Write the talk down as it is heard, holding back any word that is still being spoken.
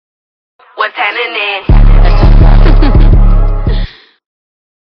pretending it.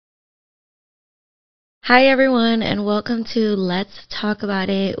 Hi everyone, and welcome to Let's Talk About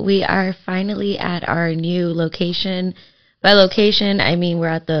It. We are finally at our new location. By location, I mean we're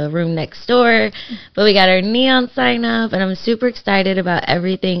at the room next door, but we got our neon sign up, and I'm super excited about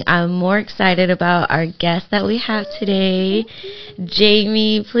everything. I'm more excited about our guest that we have today.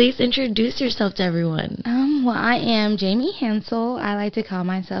 Jamie, please introduce yourself to everyone. Well, I am Jamie Hansel. I like to call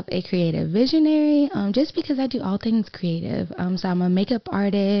myself a creative visionary, just because I do all things creative. So I'm a makeup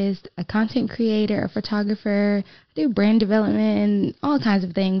artist, a content creator, a photographer. I do brand development, all kinds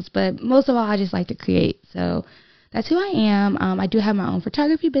of things, but most of all, I just like to create. So that's who I am. I do have my own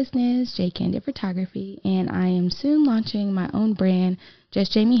photography business, J Candid Photography, and I am soon launching my own brand,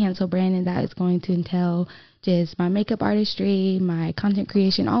 Just Jamie Hansel brand, and that is going to entail just my makeup artistry, my content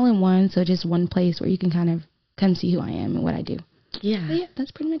creation, all in one. So just one place where you can kind of come see who I am and what I do. Yeah. So yeah,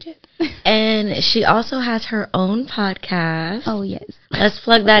 that's pretty much it. And she also has her own podcast. Oh, yes. Let's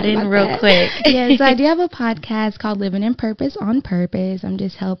plug that in real quick. Yes, I do have a podcast called Living in Purpose on Purpose. I'm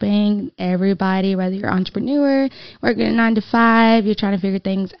just helping everybody, whether you're an entrepreneur, working a 9 to 5, you're trying to figure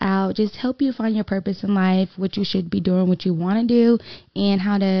things out, just help you find your purpose in life, what you should be doing, what you want to do, and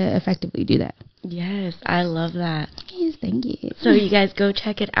how to effectively do that. Yes, I love that. Yes, thank you. So you guys go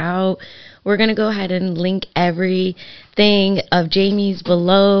check it out. We're going to go ahead and link everything of Jamie's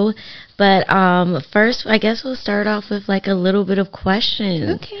below. But first, I guess we'll start off with like a little bit of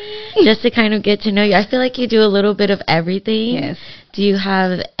questions. Okay. Just to kind of get to know you. I feel like you do a little bit of everything. Yes. Do you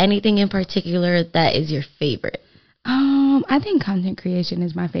have anything in particular that is your favorite? I think content creation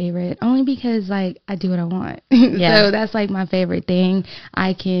is my favorite, only because like I do what I want. Yeah. So that's like my favorite thing.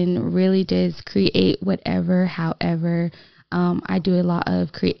 I can really just create whatever, however. I do a lot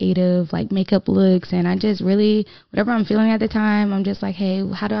of creative like makeup looks, and I just really, whatever I'm feeling at the time, I'm just like, hey,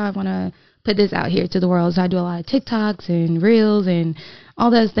 how do I want to put this out here to the world? So I do a lot of TikToks and Reels and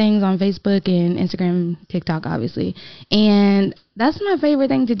all those things on Facebook and Instagram, TikTok, obviously. And that's my favorite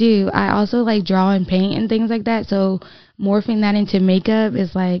thing to do. I also like draw and paint and things like that. So morphing that into makeup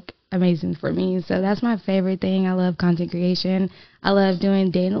is like amazing for me. So that's my favorite thing. I love content creation. I love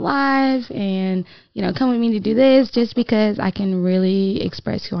doing day in the life and, you know, come with me to do this just because I can really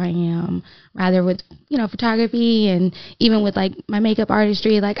express who I am, rather with, you know, photography and even with like my makeup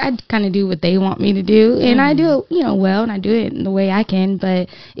artistry. Like I kind of do what they want me to do, and I do it, you know, well, and I do it in the way I can, but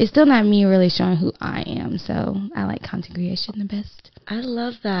it's still not me really showing who I am. So I like content creation the best. I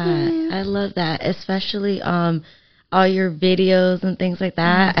love that. Yeah. I love that, especially all your videos and things like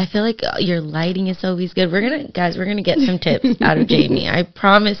that. I feel like your lighting is always good. We're gonna get some tips out of Jamie. I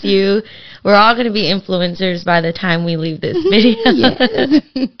promise you, we're all gonna be influencers by the time we leave this video. Yes.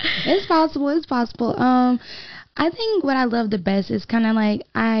 It's possible. It's possible. I think what I love the best is kind of like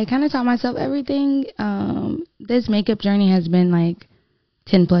I kind of taught myself everything. This makeup journey has been like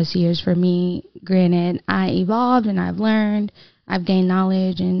 10 plus years for me. Granted, I evolved and I've learned, I've gained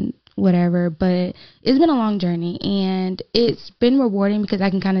knowledge and whatever, but it's been a long journey, and it's been rewarding because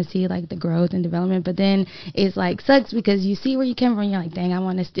I can kind of see like the growth and development, but then it's like sucks because you see where you came from and you're like, dang, I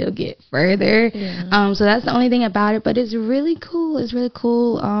want to still get further. Yeah. So that's the only thing about it, but it's really cool. It's really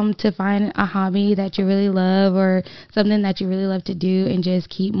cool to find a hobby that you really love or something that you really love to do and just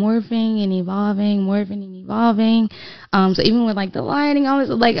keep morphing and evolving. So even with like the lighting, all this,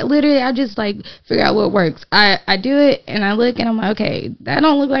 like literally I just like figure out what works. I do it and I look and I'm like, okay, that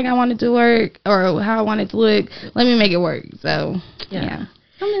don't look like I want it to work or how I want it to look. Let me make it work. So yeah.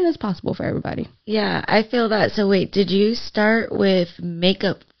 Something that's possible for everybody. Yeah, I feel that. So wait, did you start with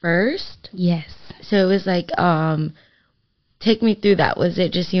makeup first? Yes. So it was like, take me through that. Was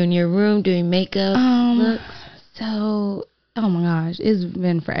it just you in your room doing makeup looks? So, oh my gosh, it's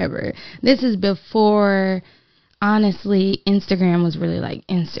been forever. This is before, honestly, Instagram was really like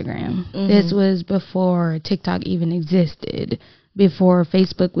Instagram. Mm-hmm. This was before TikTok even existed, before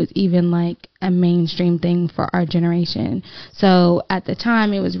Facebook was even like a mainstream thing for our generation. So at the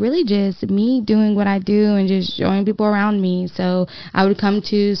time, it was really just me doing what I do and just showing people around me. So I would come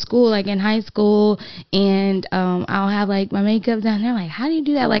to school, like in high school, and I'll have like my makeup done. They're like, how do you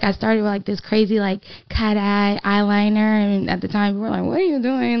do that? Like I started with like this crazy like cat eye eyeliner, and at the time we were like, what are you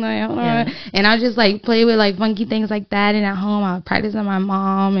doing? Like, hold on. And I just like play with like funky things like that. And at home, I would practice on my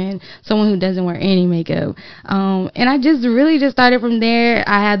mom and someone who doesn't wear any makeup. And I just really just started from there.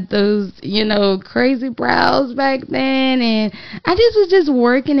 I had those, you know, crazy brows back then, and I just was just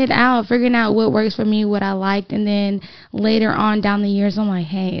working it out, figuring out what works for me, what I liked. And then later on down the years, I'm like,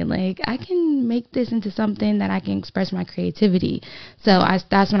 hey, like I can make this into something that I can express my creativity. So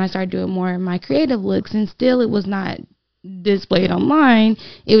that's when I started doing more of my creative looks, and still it was not display it online.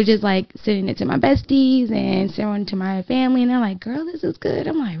 It was just like sending it to my besties and sending it to my family, and they're like, girl, this is good.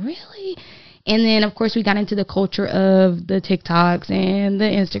 I'm like, really? And then of course we got into the culture of the TikToks and the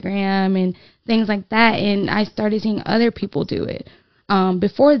Instagram and things like that, and I started seeing other people do it.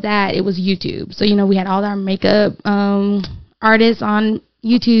 Before that, it was YouTube. So, we had all our makeup artists on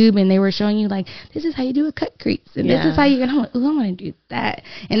YouTube, and they were showing you, like, this is how you do a cut crease, and this is how you, and I'm like, oh, I want to do that.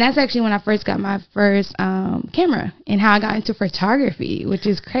 And that's actually when I first got my first camera, and how I got into photography, which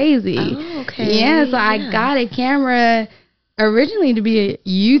is crazy. Oh, okay. Yeah, so I got a camera originally to be a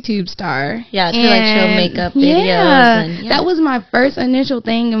YouTube star. Yeah, to like show makeup videos. Yeah, that was my first initial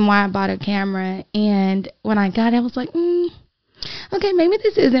thing and why I bought a camera. And when I got it, I was like, okay, maybe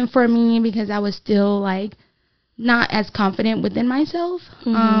this isn't for me, because I was still like not as confident within myself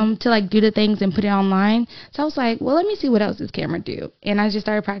to like do the things and put it online. So I was like, well, let me see what else this camera do. And I just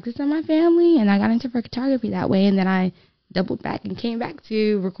started practicing my family, and I got into photography that way. And then I doubled back and came back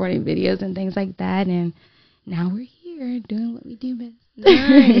to recording videos and things like that. And now we're here doing what we do best.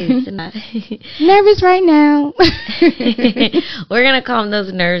 Nice. Nervous right now. We're gonna calm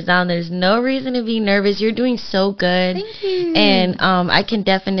those nerves down. There's no reason to be nervous. You're doing so good. Thank you. And I can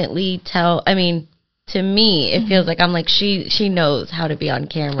definitely tell. I mean, to me, it feels like I'm like she knows how to be on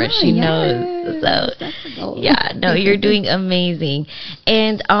camera. She knows. So that's the goal. yeah, no, you're doing amazing.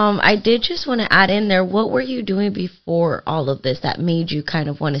 And I did just want to add in there, what were you doing before all of this that made you kind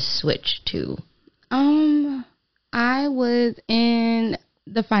of want to switch to? I was in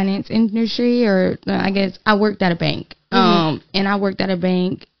the finance industry, or I guess I worked at a bank. And I worked at a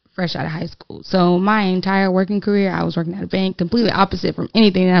bank fresh out of high school. So my entire working career, I was working at a bank, completely opposite from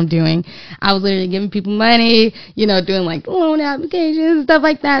anything that I'm doing. I was literally giving people money, doing like loan applications, stuff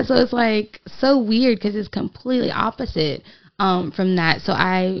like that. So it's like so weird, because it's completely opposite from that. So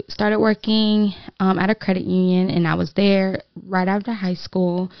I started working at a credit union, and I was there right after high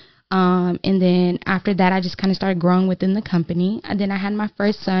school. And then after that, I just kind of started growing within the company. And then I had my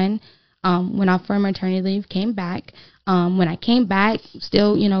first son, went off for maternity leave, came back. When I came back,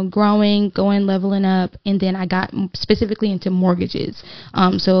 still, growing, leveling up. And then I got specifically into mortgages.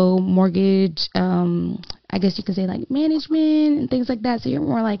 So mortgage, I guess you could say like management and things like that. So you're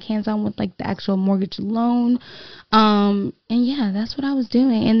more like hands-on with like the actual mortgage loan. And yeah, that's what I was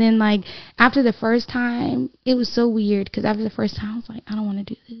doing. And then like after the first time, it was so weird, because after the first time, I was like, I don't want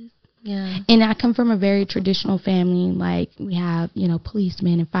to do this. Yeah. And I come from a very traditional family. Like we have,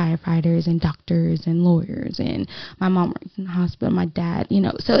 policemen and firefighters and doctors and lawyers. And my mom works in the hospital, my dad,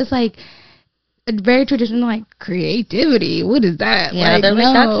 so it's like a very traditional, like, creativity. What is that? Yeah, like, they're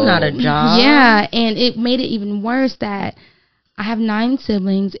like, that's not a job. Yeah, and it made it even worse that I have 9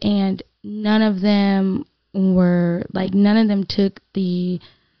 siblings, and none of them took the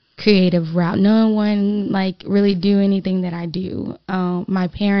creative route. No one like really do anything that I do. My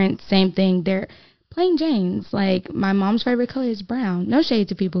parents, same thing. They're plain Janes. Like my mom's favorite color is brown. No shade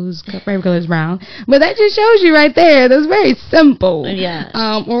to people whose favorite color is brown, but that just shows you right there. That's very simple.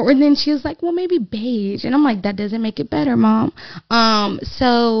 Yeah. Or then she was like, well, maybe beige, and I'm like, that doesn't make it better, Mom.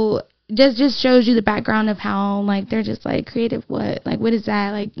 So just shows you the background of how like they're just like creative. What is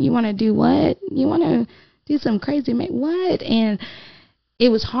that? Like you want to do what? You want to do some crazy make what? And it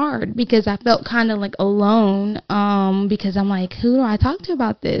was hard because I felt kind of like alone, because I'm like, who do I talk to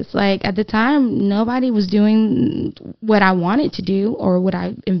about this? Like at the time, nobody was doing what I wanted to do or what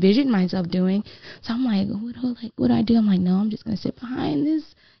I envisioned myself doing. So I'm like, what do I do? I'm like, no, I'm just going to sit behind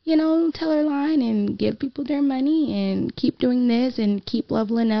this, teller line and give people their money and keep doing this and keep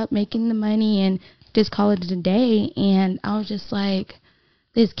leveling up, making the money and just call it a day. And I was just like,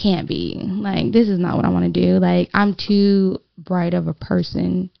 this can't be. Like, this is not what I want to do. Like, I'm too bright of a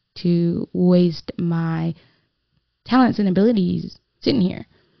person to waste my talents and abilities sitting here.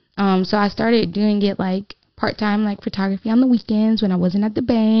 So I started doing it like part-time, like photography on the weekends when I wasn't at the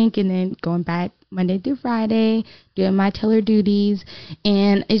bank, and then going back Monday through Friday, doing my teller duties.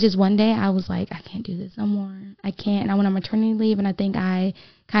 And it's just one day I was like, I can't do this no more. I can't. And I went on maternity leave, and I think I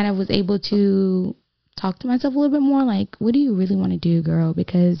kind of was able to talk to myself a little bit more, like, what do you really want to do, girl?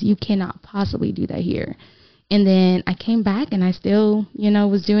 Because you cannot possibly do that here. And then I came back, and I still,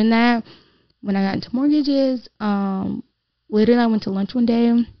 was doing that. When I got into mortgages, literally I went to lunch one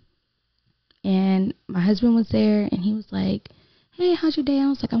day, and my husband was there, and he was like, hey, how's your day? I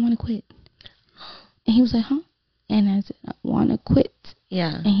was like, I want to quit. And he was like, huh? And I said, I want to quit.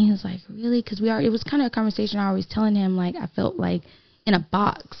 Yeah. And he was like, really? Because it was kind of a conversation I was telling him, like, I felt like in a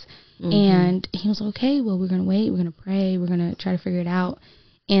box. Mm-hmm. And he was like, okay, well, we're going to wait. We're going to pray. We're going to try to figure it out.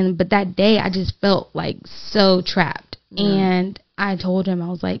 But that day, I just felt like so trapped. Yeah. And I told him, I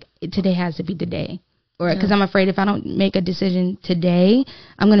was like, today has to be the day. or because I'm afraid if I don't make a decision today,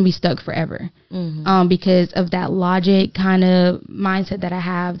 I'm going to be stuck forever. Because of that logic kind of mindset that I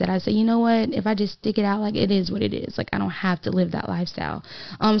have, that I say, you know what, if I just stick it out, like, it is what it is. Like, I don't have to live that lifestyle.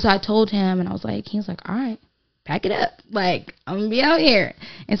 So I told him, and I was like, he was like, all right, pack it up. Like, I'm going to be out here.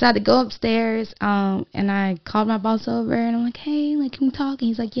 And so I had to go upstairs, and I called my boss over, and I'm like, hey, like, can we talk? And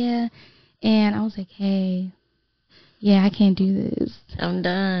he's like, yeah. And I was like, hey, yeah, I can't do this. I'm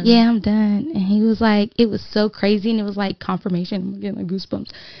done. Yeah, I'm done. And he was like, it was so crazy, and it was like confirmation. I'm getting like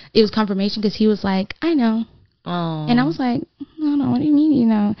goosebumps. It was confirmation because he was like, I know. Oh. And I was like, no, what do you mean, you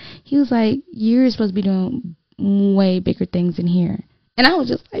know? He was like, you're supposed to be doing way bigger things in here. And I was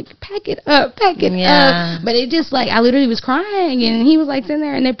just like, pack it up. But it just like, I literally was crying, and he was like sitting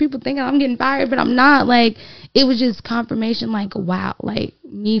there, and then people thinking I'm getting fired, but I'm not. Like, it was just confirmation, like, wow, like,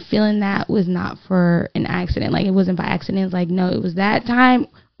 me feeling that was not for an accident. Like, it wasn't by accident. It's like, no, it was that time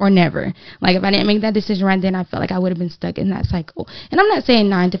or never. Like, if I didn't make that decision right then, I felt like I would have been stuck in that cycle. And I'm not saying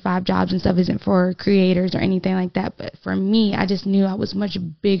 9-to-5 jobs and stuff isn't for creators or anything like that, but for me, I just knew I was much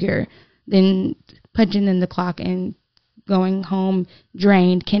bigger than punching in the clock and going home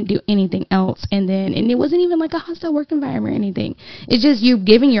drained, can't do anything else. And it wasn't even like a hostile work environment or anything. It's just you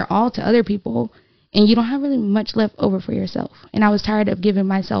giving your all to other people, and you don't have really much left over for yourself. And I was tired of giving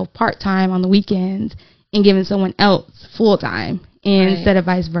myself part-time on the weekends and giving someone else full-time instead of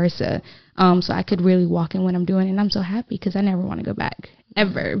vice versa. So I could really walk in what I'm doing. And I'm so happy because I never want to go back,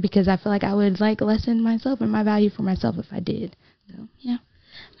 ever, because I feel like I would like lessen myself and my value for myself if I did. So, yeah.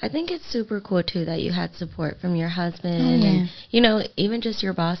 I think it's super cool, too, that you had support from your husband. And, you know, even just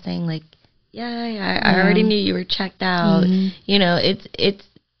your boss saying, like, I already knew you were checked out. You know,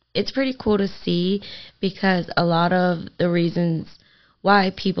 it's pretty cool to see, because a lot of the reasons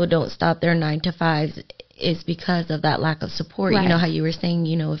why people don't stop their 9-to-5s is because of that lack of support. You know how you were saying,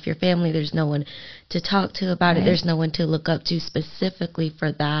 you know, if your family, there's no one to talk to about it. There's no one to look up to specifically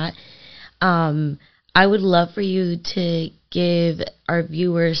for that. I would love for you to give our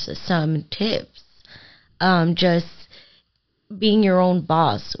viewers some tips. Just being your own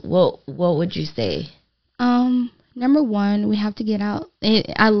boss. What would you say? Number one, we have to get out.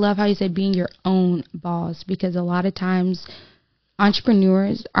 I love how you said being your own boss, because a lot of times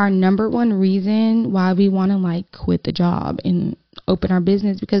entrepreneurs, our number one reason why we want to like quit the job and open our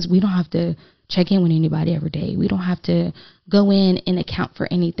business, because we don't have to check in with anybody every day. We don't have to go in and account for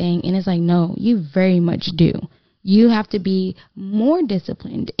anything. And it's like, no, you very much do. You have to be more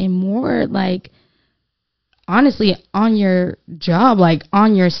disciplined and more like, honestly, on your job, like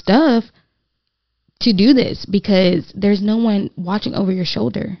on your stuff, to do this, because there's no one watching over your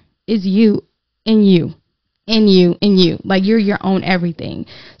shoulder. It's you and you and you and you. Like, you're your own everything.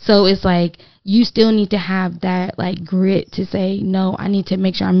 So it's like, you still need to have that like grit to say, no, I need to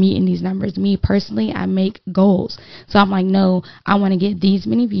make sure I'm meeting these numbers. Me personally, I make goals. So I'm like, no, I want to get these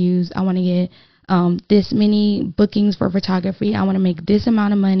many views. I want to get this many bookings for photography. I want to make this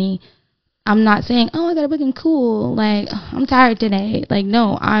amount of money. I'm not saying, oh, I got a booking, cool, like, I'm tired today. Like,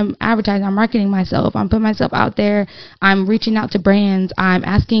 no, I'm advertising, I'm marketing myself, I'm putting myself out there, I'm reaching out to brands, I'm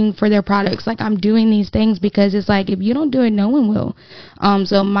asking for their products. Like, I'm doing these things because it's like, if you don't do it, no one will.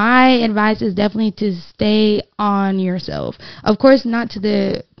 So my advice is definitely to stay on yourself. Of course, not to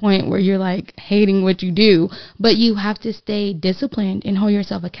the point where you're like hating what you do, but you have to stay disciplined and hold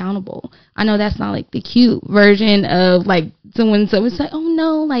yourself accountable. I know that's not like the cute version of like someone would say, oh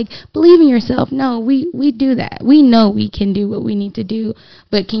no, like, believe in yourself. No, we do that. We know we can do what we need to do,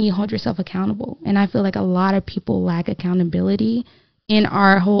 but can you hold yourself accountable? And I feel like a lot of people lack accountability in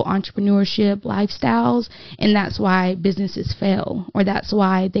our whole entrepreneurship lifestyles, and that's why businesses fail, or that's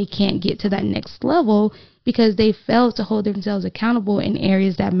why they can't get to that next level, because they fail to hold themselves accountable in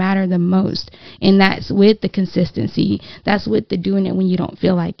areas that matter the most. And that's with the consistency. That's with the doing it when you don't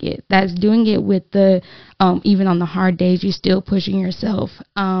feel like it. That's doing it with the, even on the hard days, you're still pushing yourself.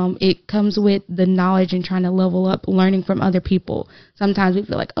 It comes with the knowledge and trying to level up, learning from other people. Sometimes we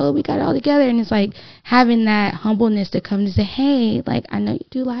feel like, oh, we got it all together. And it's like having that humbleness to come to say, hey, like, I know you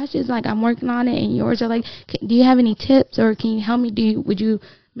do lashes, like, I'm working on it. And yours are like, do you have any tips, or can you help me? Would you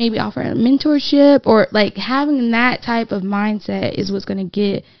maybe offer a mentorship? Or like, having that type of mindset is what's going to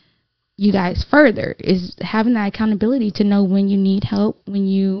get you guys further, is having that accountability to know when you need help, when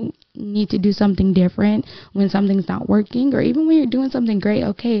you need to do something different, when something's not working, or even when you're doing something great.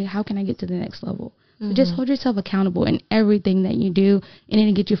 Okay, how can I get to the next level? So just hold yourself accountable in everything that you do, and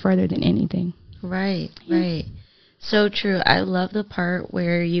it'll get you further than anything. Right. So true. I love the part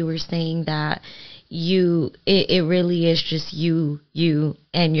where you were saying that it really is just you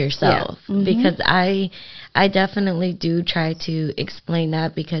and yourself. Because I definitely do try to explain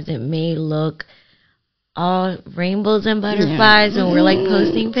that, because it may look all rainbows and butterflies, and we're like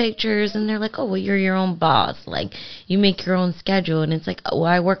posting pictures, and they're like, oh, well, you're your own boss, like you make your own schedule. And it's like, oh, well,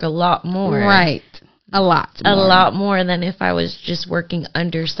 I work a lot more, right? A lot more than if I was just working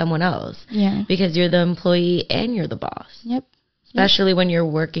under someone else. Yeah, because you're the employee and you're the boss. Yep. Especially when you're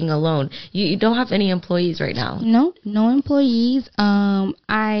working alone. You don't have any employees right now. No employees.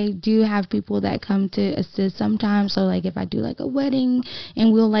 I do have people that come to assist sometimes. So like if I do like a wedding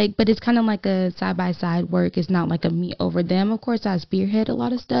and we'll like, but it's kind of like a side by side work. It's not like a me over them. Of course I spearhead a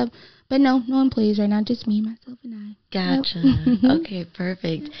lot of stuff, but no employees right now. Just me, myself, and I. Gotcha. Yep. Okay,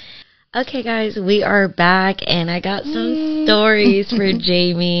 perfect. Okay, guys, we are back, and I got some stories for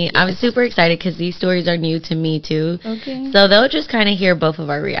Jamie. I'm super excited because these stories are new to me, too. Okay. So they'll just kind of hear both of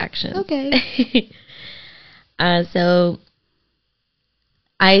our reactions. Okay. So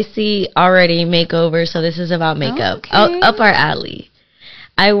I see already makeover, so this is about makeup. Okay. Up our alley.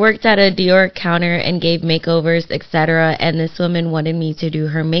 I worked at a Dior counter and gave makeovers, etc., and this woman wanted me to do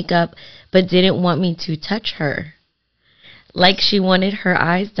her makeup, but didn't want me to touch her. Like she wanted her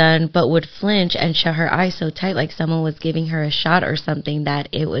eyes done, but would flinch and shut her eyes so tight like someone was giving her a shot or something that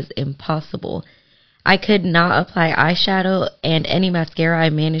it was impossible. I could not apply eyeshadow, and any mascara I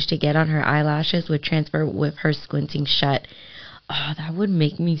managed to get on her eyelashes would transfer with her squinting shut. Oh, that would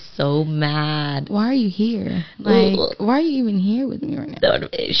make me so mad. Why are you here? Like, why are you even here with me right now?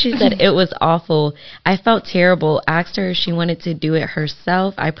 She said it was awful. I felt terrible. Asked her if she wanted to do it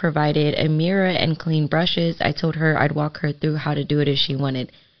herself. I provided a mirror and clean brushes. I told her I'd walk her through how to do it if she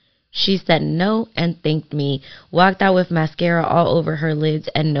wanted. She said no and thanked me. Walked out with mascara all over her lids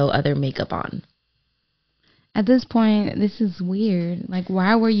and no other makeup on. At this point, this is weird. Like,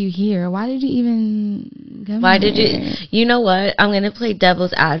 why were you here? Why did you even come Why here? did you? You know what? I'm going to play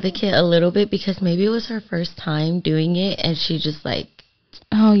devil's advocate a little bit because maybe it was her first time doing it and she just like...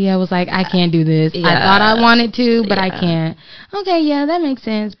 Oh, yeah, it was like, I can't do this. Yeah. I thought I wanted to, but Yeah. I can't. Okay, yeah, that makes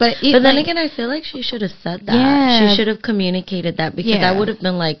sense. But then like, again, I feel like she should have said that. Yeah. She should have communicated that because Yeah. I would have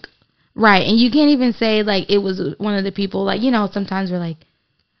been like... Right, and you can't even say, like, it was one of the people, like, you know, sometimes we're like,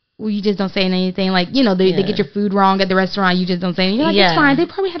 well, you just don't say anything. Like, you know, they get your food wrong at the restaurant. You just don't say anything. You're like, it's fine. They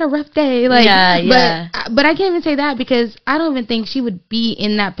probably had a rough day. Like, But I can't even say that because I don't even think she would be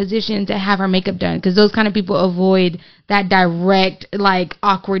in that position to have her makeup done because those kind of people avoid that direct, like,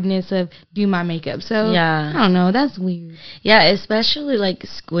 awkwardness of do my makeup. So, I don't know. That's weird. Yeah, especially, like,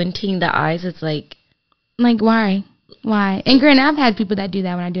 squinting the eyes. It's like... Like, why? Why? And granted, I've had people that do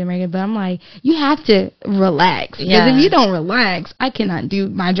that when I do makeup, but I'm like, you have to relax. Because if you don't relax, I cannot do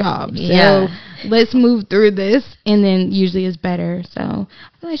my job. So let's move through this, and then usually it's better. So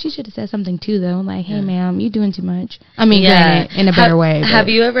I feel like she should have said something too, though. Like, hey, ma'am, you're doing too much. I mean, granted, in a better way. But. Have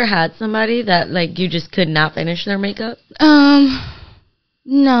you ever had somebody that, like, you just could not finish their makeup?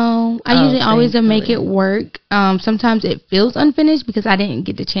 No, I usually always make it work. Sometimes it feels unfinished because I didn't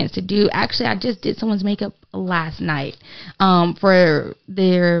get the chance to do. Actually, I just did someone's makeup last night for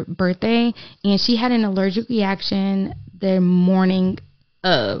their birthday, and she had an allergic reaction the morning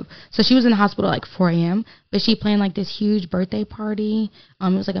of. So she was in the hospital at like 4 a.m., but she planned like this huge birthday party.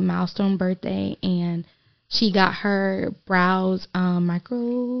 It was like a milestone birthday, and she got her brows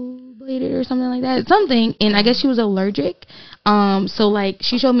microbladed or something like that. And I guess she was allergic. So, like,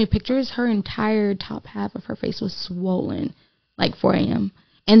 she showed me pictures. Her entire top half of her face was swollen, like 4 a.m.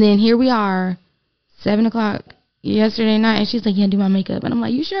 And then here we are, 7 o'clock yesterday night, and she's like, yeah, do my makeup. And I'm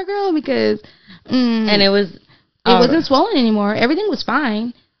like, you sure, girl? Because... and it wasn't swollen anymore. Everything was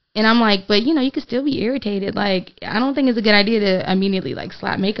fine. And I'm like, but, you know, you could still be irritated. Like, I don't think it's a good idea to immediately, like,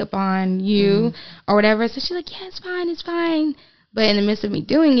 slap makeup on you or whatever. So she's like, yeah, it's fine. But in the midst of me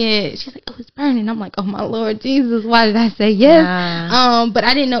doing it, she's like, oh, it's burning. I'm like, oh, my Lord Jesus, why did I say yes? Yeah. But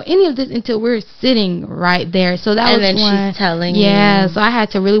I didn't know any of this until we were sitting right there. So that was and then one. She's telling you. Yeah, so I had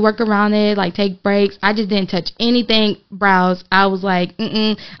to really work around it, like take breaks. I just didn't touch anything brows. I was like,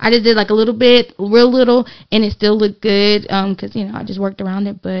 I just did like a little bit, real little, and it still looked good because, you know, I just worked around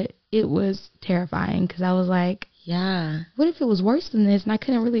it. But it was terrifying because I was like, yeah, what if it was worse than this and I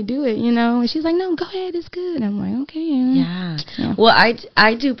couldn't really do it, you know? And she's like, no, go ahead, it's good. And I'm like, okay. Yeah. Well,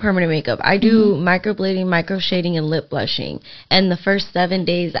 I do permanent makeup. I do microblading, micro shading, and lip blushing. And the first 7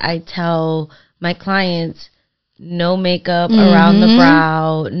 days, I tell my clients, no makeup around the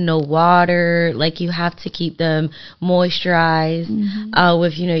brow, no water. Like, you have to keep them moisturized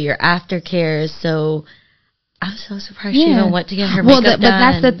with, you know, your aftercare. So I was so surprised she even went to get her makeup done. But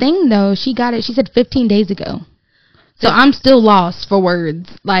that's the thing, though. She got it, she said 15 days ago. So I'm still lost for words.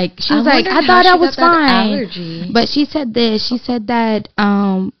 Like, she was like, I thought I was fine. But she said this. She said that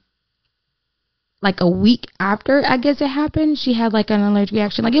like a week after, I guess it happened, she had like an allergic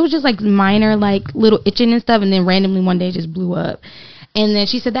reaction. Like it was just like minor, like little itching and stuff, and then randomly one day it just blew up. And then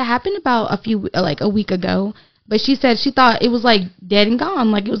she said that happened about a week ago. But she said she thought it was like dead and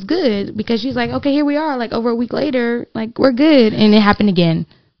gone, like it was good, because she's like, okay, here we are, like over a week later, like we're good, and it happened again.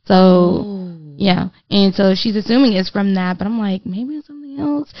 So yeah, and so she's assuming it's from that, but I'm like, maybe it's something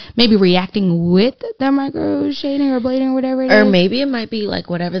else, maybe reacting with the micro shading or blading or whatever it is. Or maybe it might be like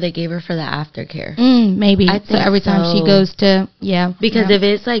whatever they gave her for the aftercare. Maybe. I think so every time she goes to, because if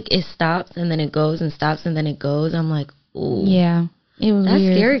it's like it stops and then it goes and stops and then it goes, I'm like, ooh. Yeah. It was That's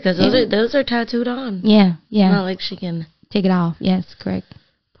weird. scary because those are tattooed on. Yeah. Not like she can take it off. Yes, correct.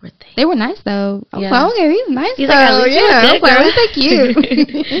 Poor thing. They were nice though. I was like, okay, these nice. He's like, at least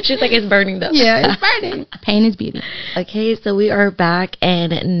cute. She's like, it's burning though. Yeah, it's burning. Pain is beauty. Okay, so we are back,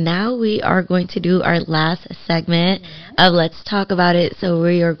 and now we are going to do our last segment of Let's Talk About It. So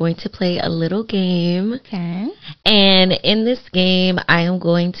we are going to play a little game. Okay. And in this game, I am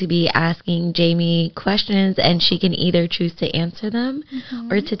going to be asking Jamie questions, and she can either choose to answer them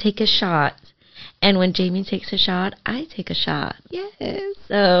or to take a shot. And when Jamie takes a shot, I take a shot. Yes.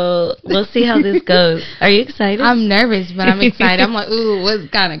 So we'll see how this goes. Are you excited? I'm nervous, but I'm excited. I'm like, ooh,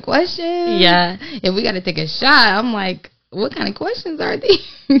 what kind of questions? Yeah. If we got to take a shot, I'm like, what kind of questions are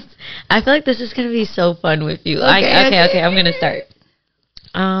these? I feel like this is going to be so fun with you. Okay, I'm going to start.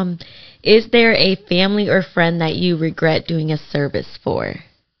 Is there a family or friend that you regret doing a service for?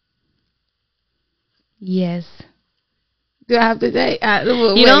 Yes. Do I have to say?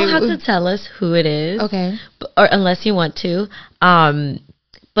 You don't have to tell us who it is. Okay. Or unless you want to.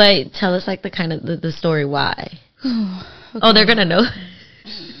 But tell us like the kind of the story why. Okay. Oh, they're gonna know.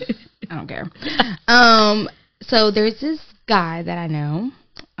 I don't care. So there's this guy that I know,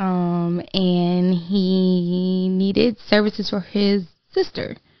 and he needed services for his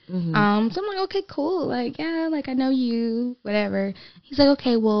sister. So I'm like, okay, cool. Like, yeah, like I know you, whatever. He's like,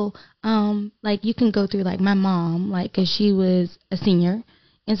 okay, well, like you can go through like my mom, like, cause she was a senior.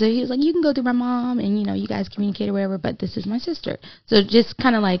 And so he was like, you can go through my mom and, you know, you guys communicate or whatever, but this is my sister. So just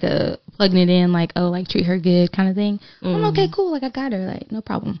kind of like plugging it in, like, oh, like treat her good kind of thing. I'm okay, cool. Like I got her, like no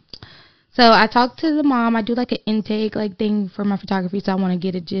problem. So I talked to the mom. I do like an intake like thing for my photography. So I want to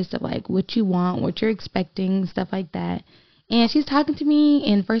get a gist of like what you want, what you're expecting, stuff like that. And she's talking to me,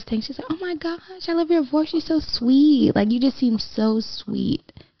 and first thing she's like, oh my gosh, I love your voice. You're so sweet. Like, you just seem so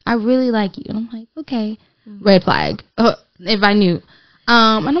sweet. I really like you. And I'm like, okay, red flag. If I knew.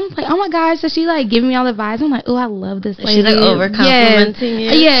 And I'm like, oh my gosh. So she like giving me all the vibes. I'm like, oh, I love this lady. She's like over complimenting you.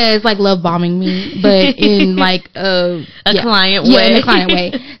 Yeah, it's like love bombing me, but in like a client way. Yeah, in a client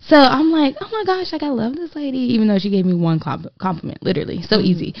way. So I'm like, oh my gosh, like I love this lady, even though she gave me one compliment, literally, so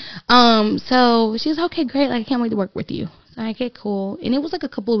easy. So she was okay, great. Like I can't wait to work with you. So okay, cool. And it was like a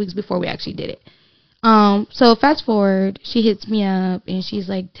couple of weeks before we actually did it. So fast forward, she hits me up and she's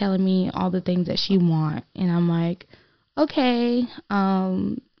like telling me all the things that she want, and I'm like, okay.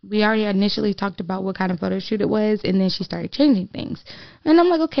 We already initially talked about what kind of photo shoot it was, and then she started changing things. And I'm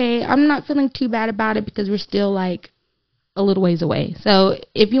like, okay, I'm not feeling too bad about it because we're still like a little ways away. So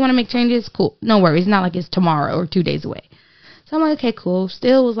if you want to make changes, cool. No worries. It's not like it's tomorrow or 2 days away. So I'm like, okay, cool.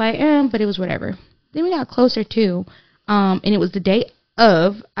 Still was like, but it was whatever. Then we got closer to, and it was the day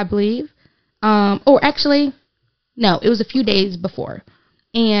of, I believe. Or actually, no, it was a few days before.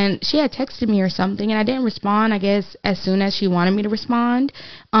 And she had texted me or something, and I didn't respond, I guess, as soon as she wanted me to respond.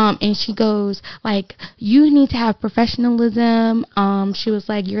 And she goes, like, you need to have professionalism. She was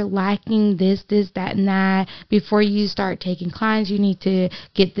like, you're lacking this, that, and that. Before you start taking clients, you need to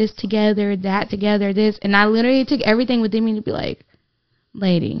get this together, that together, this. And I literally took everything within me to be like,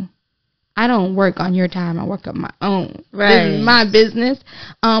 lady, I don't work on your time. I work on my own. Right. This is my business.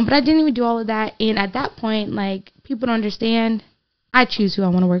 But I didn't even do all of that. And at that point, like, people don't understand. I choose who I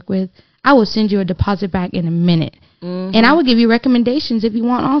want to work with. I will send you a deposit back in a minute. And I will give you recommendations if you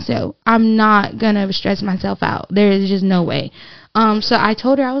want also. I'm not going to stress myself out. There is just no way. So I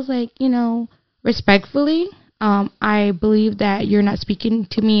told her, I was like, you know, respectfully, I believe that you're not speaking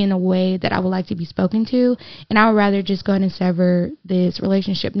to me in a way that I would like to be spoken to. And I would rather just go ahead and sever this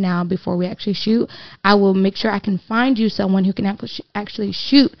relationship now before we actually shoot. I will make sure I can find you someone who can actually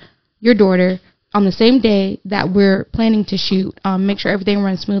shoot your daughter on the same day that we're planning to shoot, make sure everything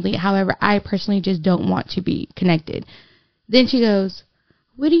runs smoothly. However, I personally just don't want to be connected. Then she goes,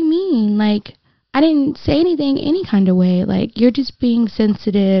 what do you mean? Like, I didn't say anything any kind of way. Like, you're just being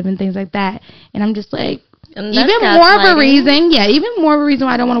sensitive and things like that. And I'm just like, even more of a reason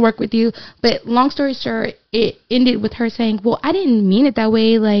why I don't want to work with you. But long story short, it ended with her saying, well, I didn't mean it that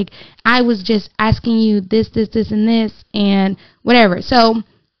way. Like, I was just asking you this, and this, and whatever. So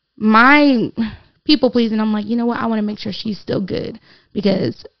my people pleasing. I'm like, you know what? I want to make sure she's still good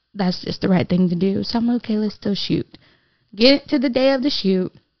because that's just the right thing to do. So I'm like, okay, let's still shoot. Get to the day of the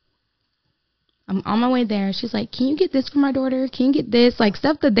shoot. I'm on my way there. She's like, can you get this for my daughter? Can you get this? Like,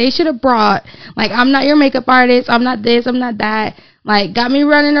 stuff that they should have brought. Like, I'm not your makeup artist. I'm not this. I'm not that. Like, got me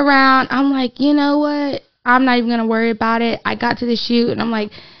running around. I'm like, you know what? I'm not even going to worry about it. I got to the shoot, and I'm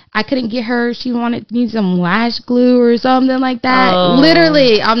like, I couldn't get her. She need some lash glue or something like that. Oh.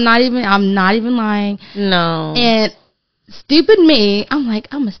 Literally, I'm not even lying. No. And stupid me, I'm like,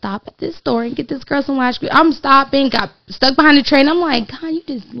 I'm gonna stop at this store and get this girl some lash glue. I'm stopping, got stuck behind the train. I'm like, God, you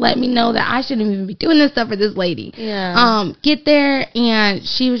just let me know that I shouldn't even be doing this stuff for this lady. Yeah. Get there, and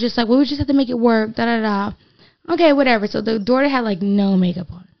she was just like, well, we just have to make it work. Da da da. Okay, whatever. So the daughter had like no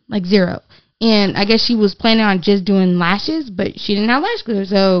makeup on, like zero. And I guess she was planning on just doing lashes, but she didn't have lash glue.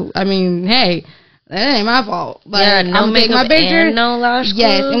 So, I mean, hey, that ain't my fault. But yeah, no I'm makeup my picture. and no lash glue.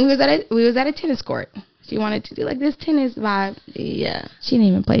 Yes, and we was at a tennis court. She wanted to do like this tennis vibe. Yeah. She didn't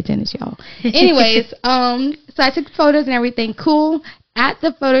even play tennis, y'all. Anyways, so I took photos and everything. Cool. At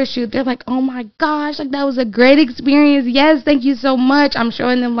the photo shoot, they're like, oh my gosh, like that was a great experience. Yes, thank you so much. I'm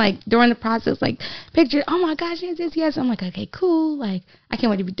showing them like during the process, like pictures. Oh my gosh, yes. I'm like, okay, cool. Like, I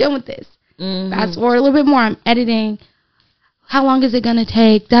can't wait to be done with this. Mm-hmm. Fast forward a little bit more. I'm editing. How long is it going to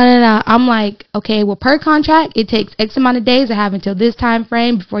take? I'm like, okay, well, per contract, it takes X amount of days. I have until this time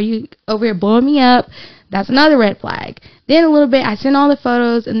frame before you over here blowing me up. That's another red flag. Then a little bit, I send all the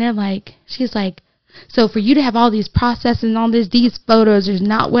photos, and they're like, she's like, so for you to have all these processes and all these photos is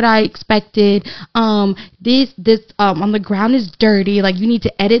not what I expected. This on the ground is dirty. Like, you need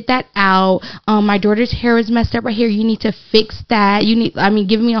to edit that out. My daughter's hair is messed up right here. You need to fix that.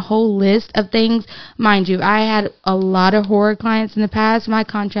 Give me a whole list of things. Mind you, I had a lot of horror clients in the past. My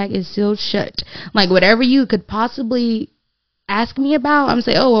contract is still shut. Like, whatever you could possibly ask me about, I'm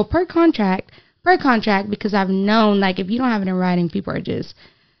saying, oh, well, per contract, because I've known, like, if you don't have it in writing, people are just...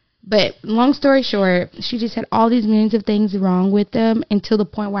 But long story short, she just had all these millions of things wrong with them until the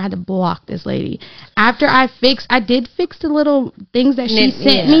point where I had to block this lady. After I did fix the little things that she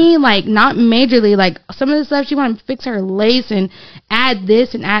sent me, like not majorly, like some of the stuff she wanted to fix her lace and add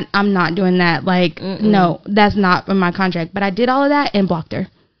this and add. I'm not doing that. Like, no, that's not in my contract. But I did all of that and blocked her.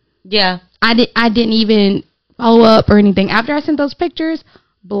 Yeah. I didn't even follow up or anything. After I sent those pictures,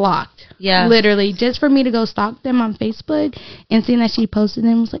 blocked. Yeah. Literally, just for me to go stalk them on Facebook and seeing that she posted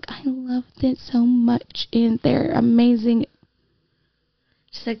them, was like, I loved it so much and they're amazing.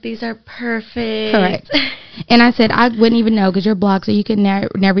 She's like, these are perfect. Correct. And I said, I wouldn't even know because you're blocked, so you could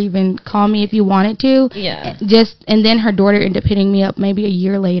never even call me if you wanted to. Yeah. And then her daughter ended up hitting me up maybe a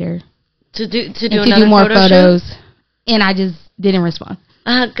year later to do more photo photos. shoot? And I just didn't respond.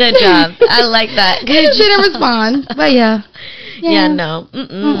 Good job. I like that. Good job. Didn't respond. But yeah. Yeah, no.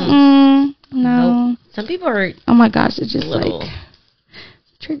 No. Nope. Some people are... Oh my gosh, it's just little... like...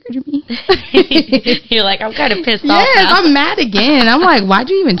 triggered me. You're like, I'm kind of pissed off now. Yes, I'm mad again. I'm like, why'd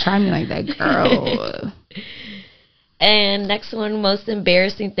you even try me like that, girl? And next one, most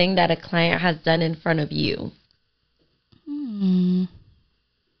embarrassing thing that a client has done in front of you. I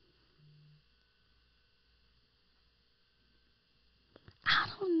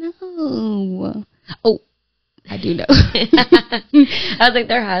don't know. Oh, I do know. I was like,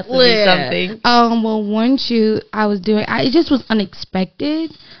 there has to be something. Well, one shoot I was doing, it just was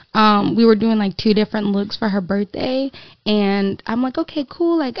unexpected. We were doing like 2 different looks for her birthday, and I'm like, okay,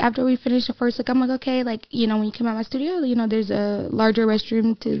 cool. Like, after we finished the first look, I'm like, okay, like, you know, when you come out my studio, you know, there's a larger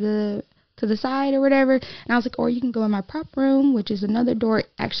restroom to the side or whatever. And I was like, or you can go in my prop room, which is another door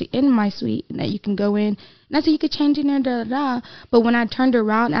actually in my suite that you can go in. And I said, you could change in there, da da da. But when I turned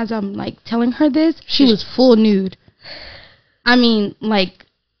around, as I'm like telling her this, she was full nude. I mean, like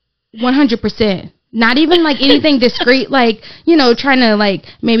 100%. Not even like anything discreet, like, you know, trying to like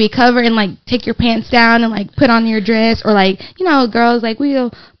maybe cover and like take your pants down and like put on your dress, or like, you know, girls like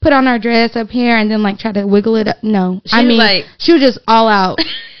we'll put on our dress up here and then like try to wiggle it up. No, I mean, like, she was just all out.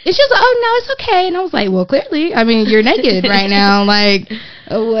 And she was like, oh no, it's okay. And I was like, well, clearly, I mean, you're naked right now. Like,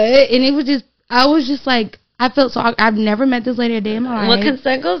 what? And it was just, I was just like, I felt so, I've never met this lady a day in my life. Well,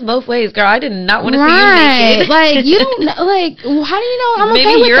 consent goes both ways, girl. I did not want to see you naked. Like, you don't know, like, how do you know I'm maybe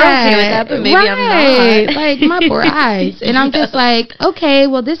okay with you're that? okay with that, but maybe I'm not. Like, my poor eyes. And I'm just like, okay,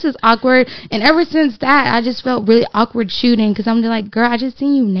 well, this is awkward. And ever since that, I just felt really awkward shooting, because I'm just like, girl, I just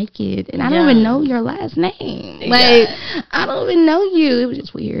seen you naked, and I don't even know your last name. Like, I don't even know you. It was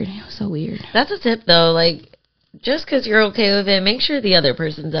just weird. It was so weird. That's a tip, though. Like, just because you're okay with it, make sure the other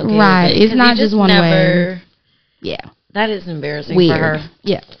person's okay with it. Right. It's not just one way. Yeah. That is embarrassing weird. for her.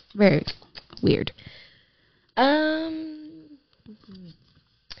 Yeah. Very weird.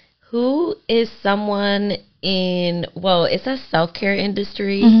 Who is someone in, well, it's a self-care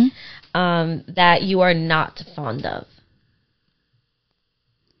industry, that you are not fond of?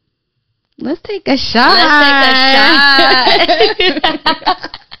 Let's take a shot.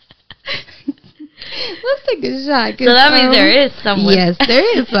 Let's take a shot. So that means there is someone. Yes,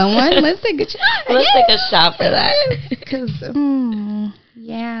 there is someone. Let's take a shot. Let's take a shot for that. Because,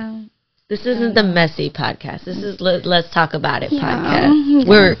 yeah. This isn't the messy podcast. This is Let's Talk About It podcast. Yeah.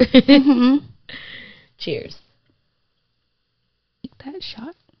 We're cheers. Take that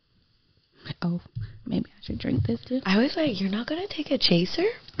shot. Oh, maybe I should drink this too. I was like, you're not gonna take a chaser?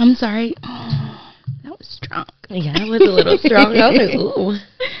 I'm sorry. Oh, that was strong. Yeah, it was a little strong. I was like, ooh,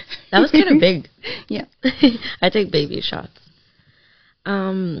 that was kind of big. Yeah. I take baby shots.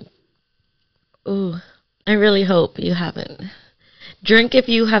 Ooh, I really hope you haven't. Drink if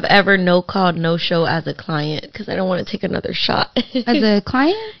you have ever no-called, no-show as a client, because I don't want to take another shot. As a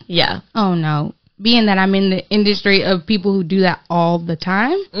client? Yeah. Oh, no. Being that I'm in the industry of people who do that all the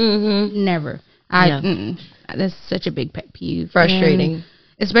time, never. That's such a big pet peeve. Frustrating. And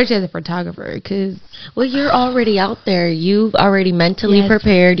especially as a photographer, because... Well, you're already out there. You've already mentally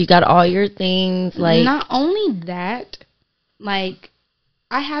prepared. You got all your things. Like, not only that, like,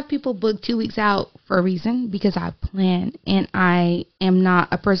 I have people book 2 weeks out for a reason, because I plan, and I am not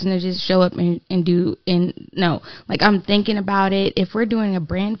a person to just show up and no, like, I'm thinking about it. If we're doing a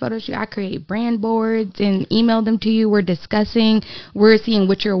brand photo shoot, I create brand boards and email them to you. We're discussing, we're seeing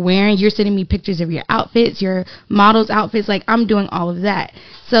what you're wearing. You're sending me pictures of your outfits, your models' outfits. Like, I'm doing all of that.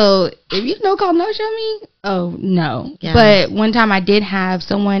 So if you no call, no show me, oh no. Yeah. But one time I did have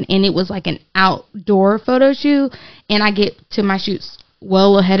someone, and it was like an outdoor photo shoot, and I get to my shoots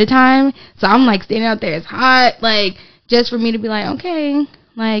well ahead of time, so I'm like standing out there, it's hot, like, just for me to be like, okay,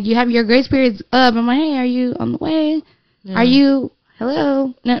 like, you have your grace periods up. I'm like, hey, are you on the way? Are you,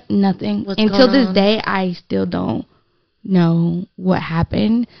 hello? No, nothing. Until this day, I still don't know what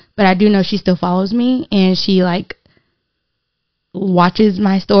happened, but I do know she still follows me, and she, like, watches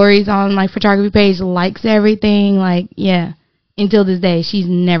my stories on my photography page, likes everything, like, yeah. Until this day, she's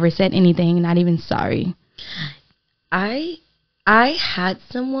never said anything, not even sorry. I had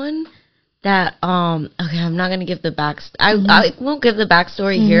someone that, okay, I'm not going to give the I won't give the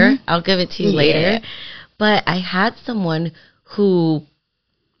backstory here. I'll give it to you later. But I had someone who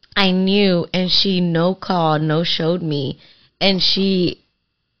I knew, and she no-called, no-showed me. And she,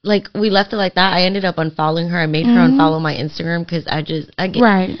 like, we left it like that. I ended up unfollowing her. I made her unfollow my Instagram, because I get,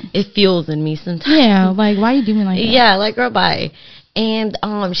 it fuels in me sometimes. Yeah, like, why you do me like that? Yeah, like, girl, bye. And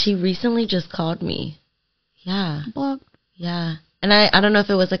she recently just called me. Yeah. Blocked. Yeah. And I don't know if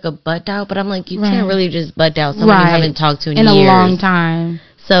it was like a butt dial, but I'm like, you can't really just butt dial someone you haven't talked to in years. A long time.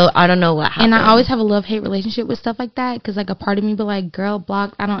 So I don't know what happened. And I always have a love-hate relationship with stuff like that, because like a part of me be like, girl,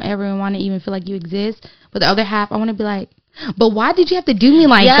 blocked. I don't ever want to even feel like you exist. But the other half, I want to be like, but why did you have to do me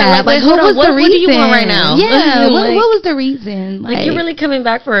like that? Like what was the reason? What do you want right now? Yeah, what was the reason? Like, you're really coming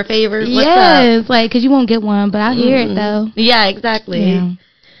back for a favor? What's yes, like, because you won't get one, but I'll hear it though. Yeah, exactly. Yeah.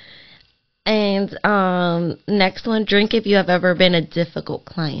 And next one, drink if you have ever been a difficult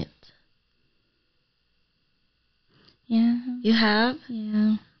client. Yeah. You have?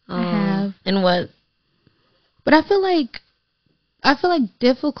 Yeah, I have. And what? But I feel like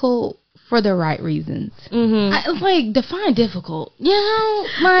difficult for the right reasons. Like, define difficult. You know,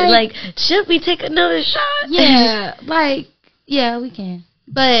 like, should we take another shot? Yeah, like, yeah, we can.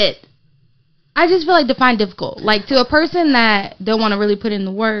 But I just feel like define difficult. Like, to a person that don't want to really put in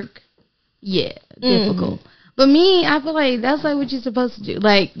the work, yeah, difficult. But me, I feel like that's like what you're supposed to do.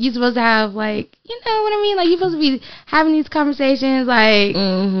 Like, you're supposed to have, like, you know what I mean? Like, you're supposed to be having these conversations. Like,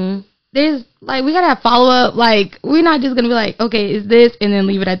 there's, like, we got to have follow-up. Like, we're not just going to be like, okay, is this, and then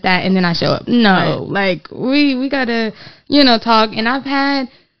leave it at that, and then I show up. No. Like, we got to, you know, talk. And I've had,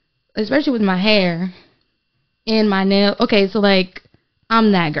 especially with my hair and my nail. Okay, so, like,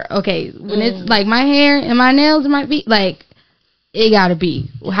 I'm that girl. Okay, when it's, like, my hair and my nails and my feet, like, it gotta be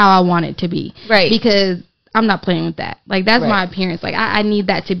how I want it to be. Right. Because I'm not playing with that. Like, that's my appearance. Like, I need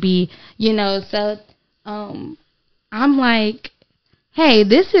that to be, you know, so I'm like, hey,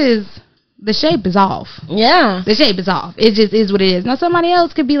 the shape is off. Yeah. The shape is off. It just is what it is. Now, somebody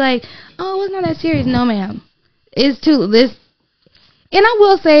else could be like, oh, it's not that serious. No, ma'am. It's this. And I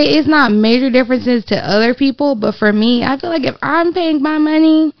will say, it's not major differences to other people, but for me, I feel like if I'm paying my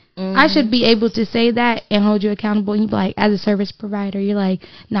money, I should be able to say that and hold you accountable. And you be like, as a service provider, you're like,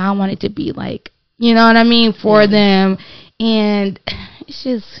 nah, I want it to be like, you know what I mean, for them. And it's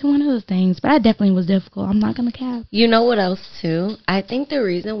just one of those things. But I definitely was difficult. I'm not going to cap. You know what else, too? I think the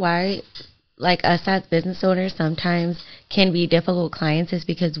reason why, like us as business owners sometimes can be difficult clients is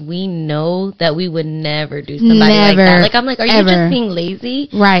because we know that we would never do somebody like that. Like, I'm like, are you just being lazy?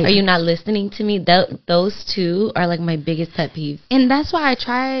 Right. Are you not listening to me? Those two are like my biggest pet peeves. And that's why I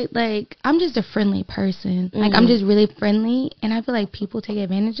try, like, I'm just a friendly person. Like, I'm just really friendly, and I feel like people take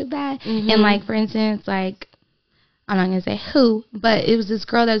advantage of that. And, like, for instance, like, I'm not going to say who, but it was this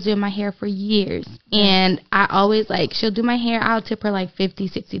girl that was doing my hair for years. And I always, like, she'll do my hair. I'll tip her, like,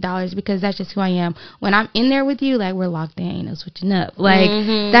 $50, $60 because that's just who I am. When I'm in there with you, like, we're locked in. Ain't no switching up. Like,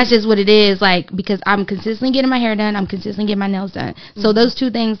 that's just what it is. Like, because I'm consistently getting my hair done. I'm consistently getting my nails done. So those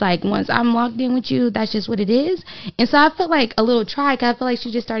two things, like, once I'm locked in with you, that's just what it is. And so I felt like a little trike. I feel like she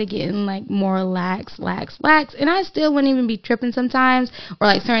just started getting, like, more lax. And I still wouldn't even be tripping sometimes. Or,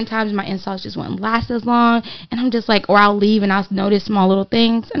 like, certain times my installs just wouldn't last as long. And I'm just like, or I'll leave and I'll notice small little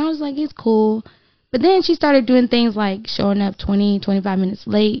things. And I was like, it's cool. But then she started doing things like showing up 20, 25 minutes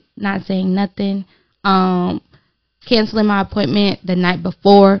late, not saying nothing, canceling my appointment the night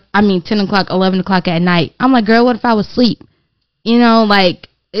before. 10 o'clock, 11 o'clock at night. I'm like, girl, what if I was asleep? You know, like,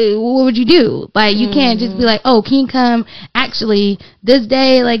 what would you do? Like, you can't just be like, oh, can you come actually this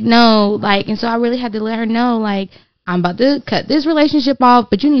day? Like, no. Like, and so I really had to let her know, like, I'm about to cut this relationship off,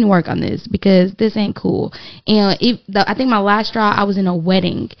 but you need to work on this because this ain't cool. And I think my last straw, I was in a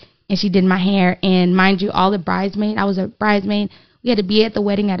wedding and she did my hair. And mind you, all the bridesmaid, I was a bridesmaid. We had to be at the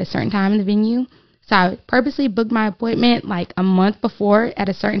wedding at a certain time in the venue. So I purposely booked my appointment like a month before at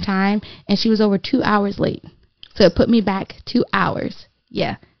a certain time. And she was over 2 hours late. So it put me back 2 hours.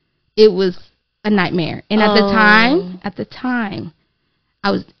 Yeah, it was a nightmare. And at the time,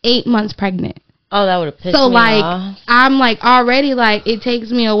 I was 8 months pregnant. Oh, that would have pissed me So, off. I'm, like, already, like, it takes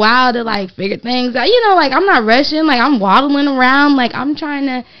me a while to, like, figure things out. You know, like, I'm not rushing. Like, I'm waddling around. Like, I'm trying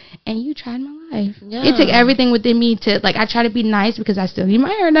to, and you tried my life. Yeah. It took everything within me to, like, I try to be nice because I still need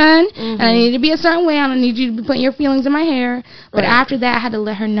my hair done. And I need to be a certain way. I don't need you to be putting your feelings in my hair. But after that, I had to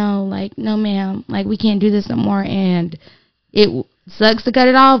let her know, like, no, ma'am. Like, we can't do this no more. And it sucks to cut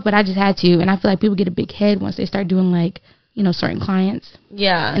it off, but I just had to. And I feel like people get a big head once they start doing, like, you know, certain clients.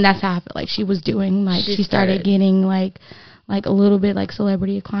 Yeah. And that's how I felt like she was doing. Like, she started getting, like a little bit, like,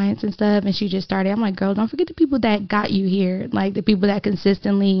 celebrity clients and stuff. And she just started. I'm like, girl, don't forget the people that got you here. Like, the people that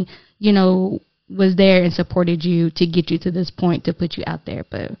consistently, you know, was there and supported you to get you to this point to put you out there.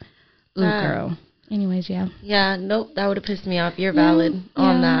 But, girl. Anyways, yeah. Yeah, nope, that would have pissed me off. You're valid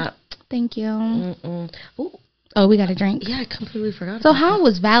on that. Thank you. Ooh. Oh, we got a drink? Yeah, I completely forgot. So how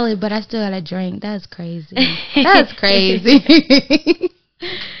was valid, but I still got a drink? That's crazy. That's crazy.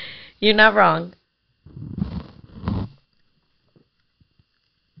 You're not wrong.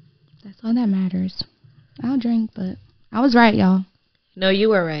 That's all that matters. I'll drink, but I was right, y'all. No, you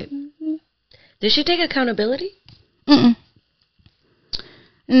were right. Did she take accountability?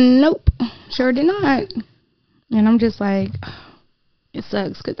 Nope. Sure did not. And I'm just like... It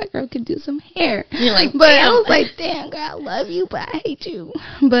sucks because that girl could do some hair. You're like, but I was like, damn, girl, I love you, but I hate you.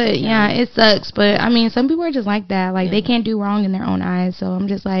 But yeah, it sucks. But I mean, some people are just like that. Like they can't do wrong in their own eyes. So I'm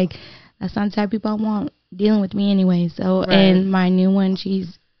just like, that's not the type of people I want dealing with me anyway. So and my new one,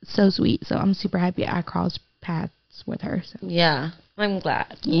 she's so sweet. So I'm super happy I crossed paths with her. So. Yeah, I'm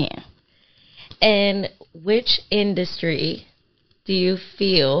glad. Yeah. And which industry do you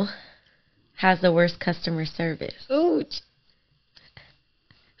feel has the worst customer service? Ooh.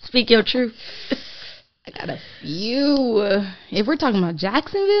 Speak your truth. I got a few. If we're talking about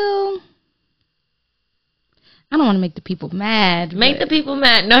Jacksonville, I don't want to make the people mad. Make the people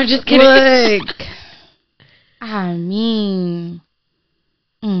mad. No, just kidding. Look, I mean,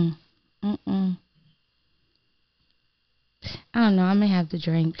 I don't know. I may have to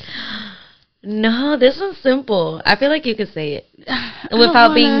drink. No, this one's simple. I feel like you could say it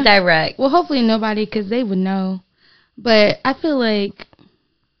without being direct. Well, hopefully nobody, because they would know. But I feel like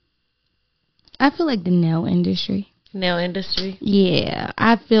the nail industry. Nail industry? Yeah.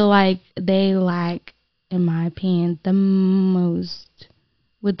 I feel like they lack, in my opinion, the most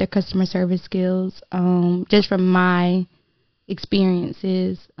with their customer service skills. Just from my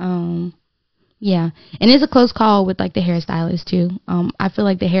experiences. Yeah. And it's a close call with, like, the hairstylist, too. I feel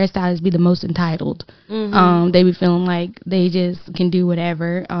like the hairstylists be the most entitled. They be feeling like they just can do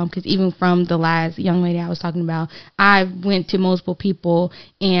whatever. Because even from the last young lady I was talking about, I went to multiple people,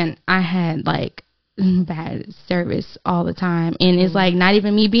 and I had, like, bad service all the time. And it's, like, not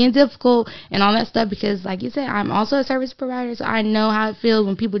even me being difficult and all that stuff. Because, like you said, I'm also a service provider, so I know how it feels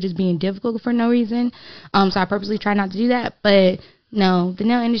when people just being difficult for no reason. So I purposely try not to do that. But, no, the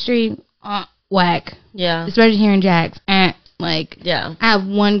nail industry... whack. Yeah. Especially here in Jax. Like, yeah. I have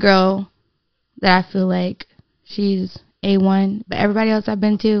one girl that I feel like she's A1, but everybody else I've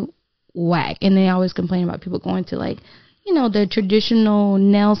been to, whack. And they always complain about people going to like, you know, the traditional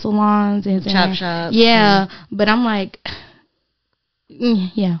nail salons and chop shops. Yeah, but I'm like,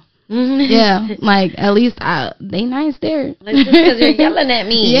 yeah. Yeah, like at least they nice there. Like just because you're yelling at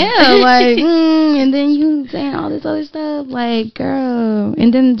me. Yeah, like and then you saying all this other stuff, like girl,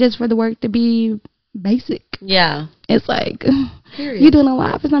 and then just for the work to be basic. Yeah, it's like period. You're doing a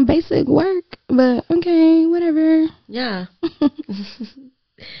lot for some basic work, but okay, whatever. Yeah.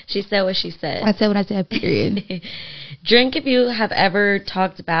 She said what she said. I said what I said. Period. Drink if you have ever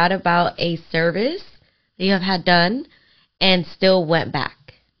talked bad about a service that you have had done and still went back.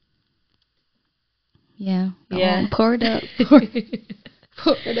 Yeah. Yeah. Pour it up. Pour it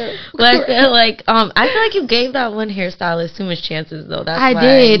up. Well, I feel like you gave that one hairstylist too much chances though. That's I why.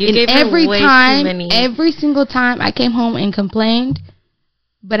 did. You And gave every her way time, too many. every single time I came home and complained,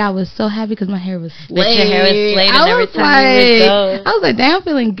 but I was so happy because my hair was slayed. Your hair was slayed and every time you would go. I was like, dang, I'm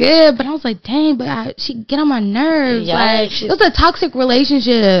feeling good. But I was like, dang, but she get on my nerves. Yeah, like, it was a toxic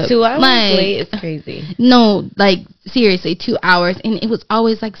relationship. 2 hours like, late is crazy. No, like, seriously, 2 hours. And it was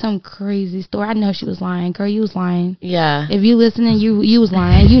always like some crazy story. I know she was lying. Girl, you was lying. Yeah. If you listening, you was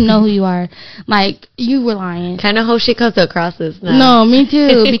lying. You know who you are. Like, you were lying. Kind of hope she comes across this now. No, me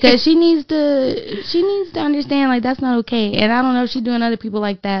too. Because she needs to understand, like, that's not okay. And I don't know if she's doing other people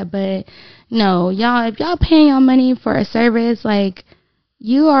like that, but no, y'all, if y'all paying y'all money for a service, like,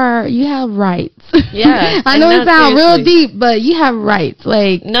 you have rights. Yeah. I know it sounds real deep, but you have rights.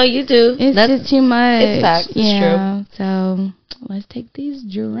 Like, no, you do. It's just too much. It's facts. Yeah. It's true. So let's take these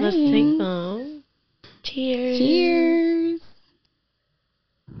drinks. Let's take them. Cheers. Cheers.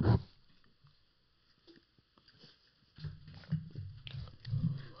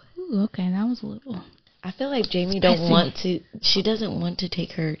 Ooh, okay, that was a little. I feel like Jamie spicy. she doesn't want to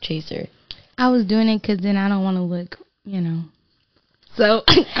take her chaser. I was doing it because then I don't want to look, you know. So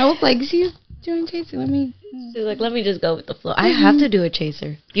I was like, she's doing chaser. She's like, let me just go with the flow. I have to do a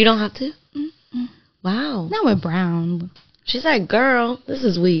chaser. You don't have to? Mm-mm. Wow. Not with brown. She's like, girl, this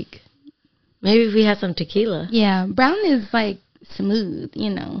is weak. Maybe if we had some tequila. Yeah, brown is like smooth, you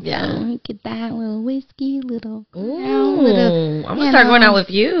know. Yeah. So get that little whiskey, little. Ooh, I'm gonna start going out with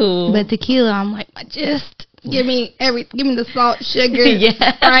you. But tequila, I'm like, just give me the salt, sugar,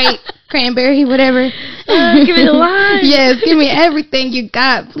 Yeah. Sprite, cranberry, whatever. Give me the lime. Yes, give me everything you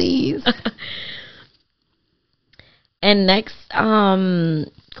got, please. And next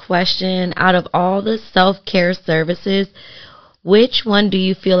question, out of all the self-care services, which one do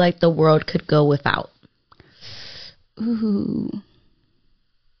you feel like the world could go without? Ooh.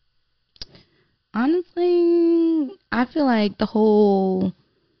 Honestly, I feel like the whole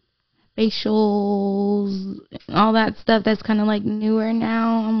facials, all that stuff that's kind of like newer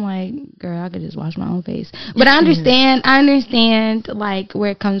now. I'm like, girl, I could just wash my own face. But I understand like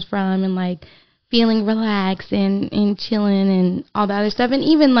where it comes from and like feeling relaxed and chilling and all that other stuff. And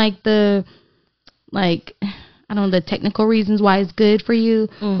even like the, like, I don't know, the technical reasons why it's good for you.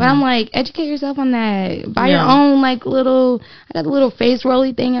 Mm-hmm. But I'm like, educate yourself on that. Buy your own, like, I got a little face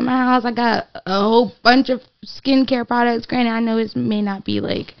rolly thing in my house. I got a whole bunch of skincare products. Granted, I know it may not be,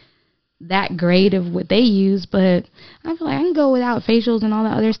 like, that great of what they use, but I feel like I can go without facials and all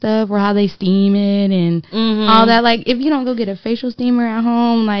that other stuff, or how they steam it and all that. Like, if you don't go get a facial steamer at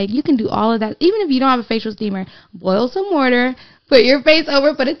home, like, you can do all of that. Even if you don't have a facial steamer, boil some water, put your face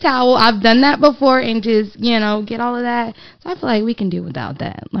over, put a towel. I've done that before, and just, you know, get all of that. So I feel like we can do without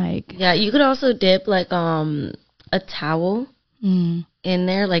that. Like, yeah, you could also dip like a towel in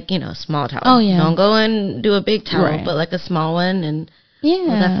there, like, you know, a small towel. Oh yeah. Don't go and do a big towel, but like a small one, and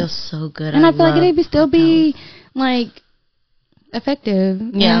that feels so good. And I feel like it'd still be like effective.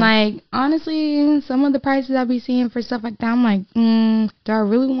 Yeah. And like, honestly, some of the prices I be seeing for stuff like that, I'm like, do I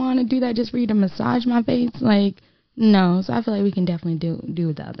really want to do that just for you to massage my face? Like, no. So I feel like we can definitely do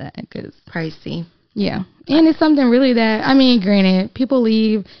without that, because pricey. Yeah. And it's something really that, I mean, granted, people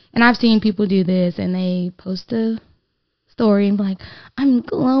leave, and I've seen people do this, and they post a story and be like, I'm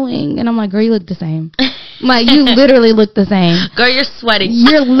glowing, and I'm like, girl, you look the same. Like, you literally look the same. Girl, you're sweating.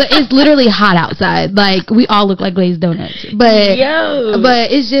 It's literally hot outside. Like, we all look like glazed donuts. But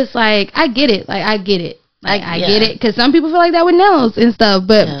it's just like, I get it. Like, I get it. Like, I get it, because some people feel like that with nails and stuff.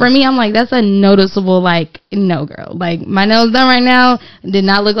 But for me, I'm like, that's a noticeable, like, no, girl. Like, my nails done right now did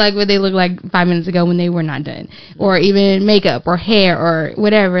not look like what they looked like 5 minutes ago when they were not done. Or even makeup or hair or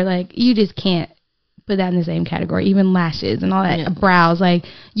whatever. Like, you just can't put that in the same category. Even lashes and all that, brows. Like,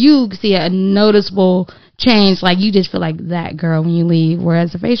 you see a noticeable change. Like, you just feel like that girl when you leave.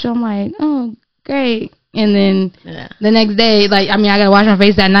 Whereas the facial, I'm like, oh, great. And then the next day, like, I mean, I gotta wash my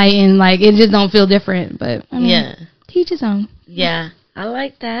face that night, and like, it just don't feel different. But I mean, teach his own. Yeah, I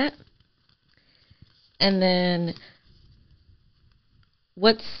like that. And then,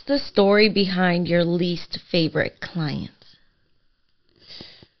 what's the story behind your least favorite client?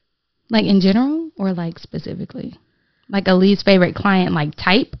 Like in general or like specifically? Like a least favorite client, like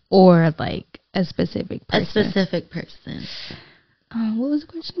type, or like a specific person? A specific person. What was the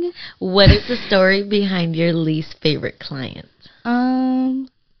question again? What is the story behind your least favorite client?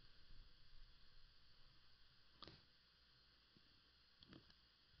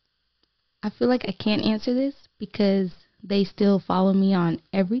 I feel like I can't answer this because they still follow me on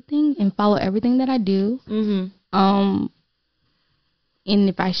everything and follow everything that I do. Mm-hmm. And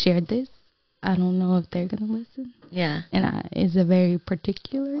if I shared this, I don't know if they're gonna listen. Yeah. And it's a very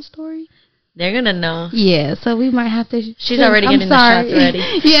particular story. They're gonna know. Yeah, so we might have to. She's already getting the shots ready.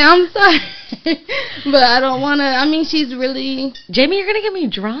 Yeah, I'm sorry, but I don't want to. I mean, she's really. Jamie, you're gonna get me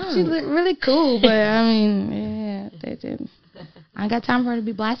drunk. She's really cool, but I mean, yeah, they did. I got time for her to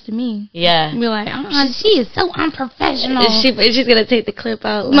be blasting me. Yeah. Be like, she is so unprofessional. She's gonna take the clip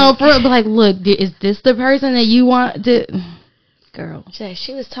out. Like, no, for real, but like, look, is this the person that you want to? Girl,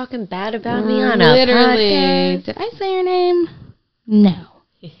 she was talking bad about me on a literally. podcast. Did I say her name? No.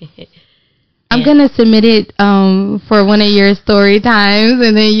 I'm gonna submit it for one of your story times,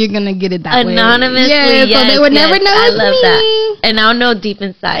 and then you're gonna get it that anonymously. way. Yeah, so they would never know I it's love me. that, and I'll know deep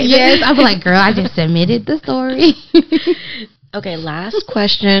inside. Yes, I'll be like, girl, I just submitted the story. Okay, last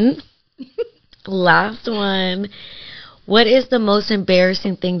question. Last one. What is the most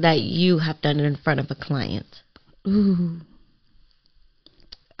embarrassing thing that you have done in front of a client? Ooh.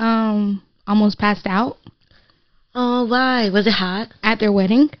 Almost passed out. Oh, why? Was it hot? At their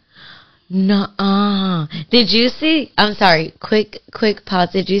wedding. No. Did you see? I'm sorry. Quick pause.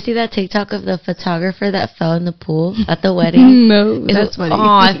 Did you see that TikTok of the photographer that fell in the pool at the wedding? No, that's funny. Oh,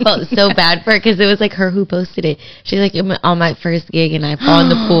 I felt so bad for her because it was like her who posted it. She's like, on my first gig and I fall in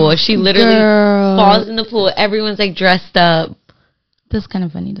the pool. She literally falls in the pool. Everyone's like dressed up. That's kind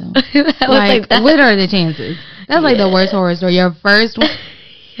of funny though. like what are the chances? That's like the worst horror story. Your first one.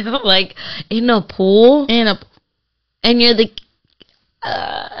 Like in a pool. And you're like.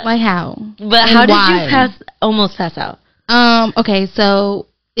 Like how? But how did you almost pass out? Okay, so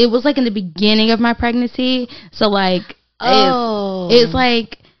it was like in the beginning of my pregnancy. So like, it's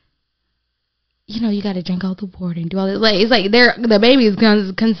like, you know, you got to drink all the water and do all this. Like it's like the baby is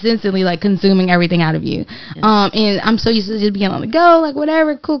consistently like consuming everything out of you. Yeah. And I'm so used to just being on the go, like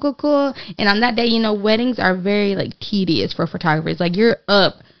whatever, cool. And on that day, you know, weddings are very like tedious for photographers. Like you're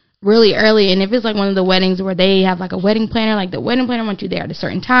up really early, and if it's like one of the weddings where they have like a wedding planner, like the wedding planner wants you there at a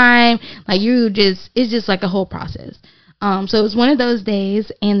certain time, like it's just like a whole process. So it was one of those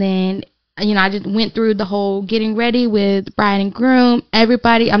days, and then you know I just went through the whole getting ready with bride and groom,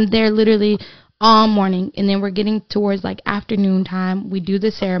 everybody. I'm there literally all morning, and then we're getting towards like afternoon time. We do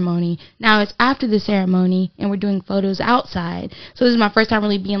the ceremony. Now it's after the ceremony, and we're doing photos outside. So this is my first time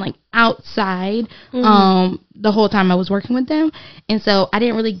really being like outside. The whole time I was working with them, and so I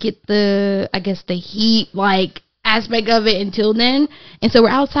didn't really get the heat like aspect of it until then. And so we're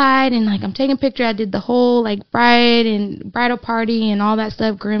outside, and like I'm taking pictures. I did the whole like bride and bridal party and all that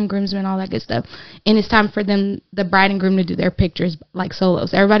stuff, groomsmen, all that good stuff. And it's time for them, the bride and groom, to do their pictures like solo.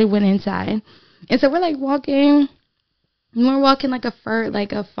 So everybody went inside. And so we're like walking, and we're walking like a far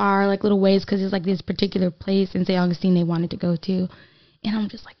little ways, because it's like this particular place in St. Augustine they wanted to go to. And I'm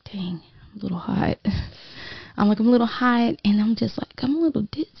just like, dang, I'm a little hot. I'm a little hot, and I'm just like, I'm a little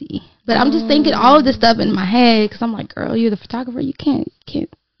dizzy. But I'm just thinking all of this stuff in my head, because I'm like, girl, you're the photographer. You can't be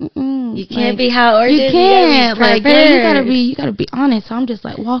hot or dizzy. You can't. Like, girl, you gotta be honest. So I'm just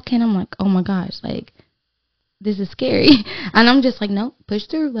like walking. I'm like, oh my gosh, like, this is scary. And I'm just like, nope, push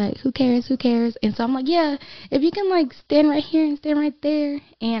through. Like, who cares? And so I'm like, yeah, if you can like stand right here and stand right there.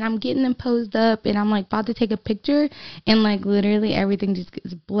 And I'm getting them posed up, and I'm like about to take a picture, and like literally everything just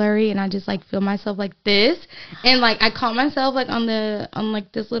gets blurry, and I just like feel myself like this. And like I caught myself like on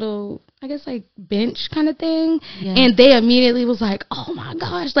like this little, I guess like bench kind of thing. Yeah. And they immediately was like, oh my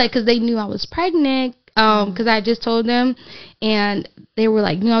gosh, like, because they knew I was pregnant. Because I just told them, and they were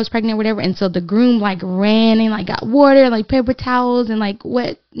like, knew I was pregnant or whatever. And so the groom like ran and like got water, like paper towels, and like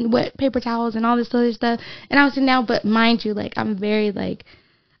wet paper towels and all this other stuff. And I was sitting down, but mind you, like I'm a very like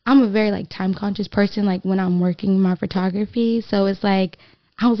time conscious person, like when I'm working my photography. So it's like,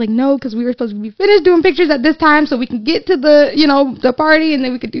 I was like, no, because we were supposed to be finished doing pictures at this time so we can get to the, you know, the party, and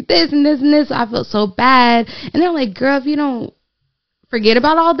then we could do this and this and this. So I felt so bad. And they're like, girl, if you don't forget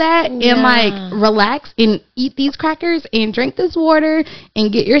about all that and like relax and eat these crackers and drink this water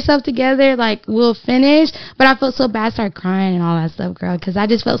and get yourself together, like we'll finish. But I felt so bad, started crying and all that stuff, girl, because I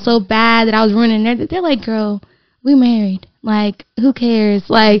just felt so bad that I was ruining it. They're like, girl, we married. Like, who cares?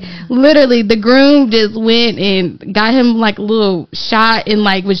 Like, literally, the groom just went and got him, like, a little shot and,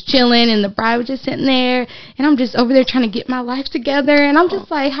 like, was chilling, and the bride was just sitting there, and I'm just over there trying to get my life together, and I'm just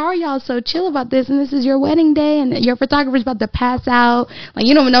like, how are y'all so chill about this, and this is your wedding day, and your photographer's about to pass out. Like,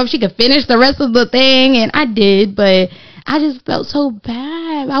 you don't even know if she could finish the rest of the thing, and I did, but I just felt so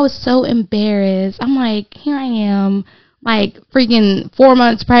bad. I was so embarrassed. I'm like, here I am, like, freaking 4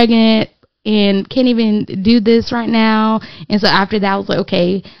 months pregnant, and can't even do this right now. And so after that, I was like,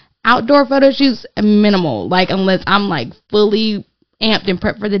 okay, outdoor photo shoots minimal, like, unless I'm like fully amped and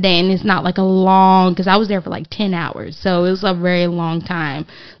prepped for the day, and it's not like a long, because I was there for like 10 hours, so it was a very long time.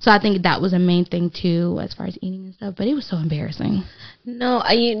 So I think that was a main thing too, as far as eating and stuff, but it was so embarrassing. No,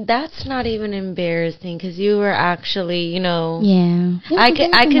 that's not even embarrassing, because you were actually, Yeah, I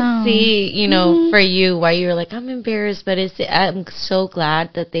could see, for you why you were like, I'm embarrassed, but I'm so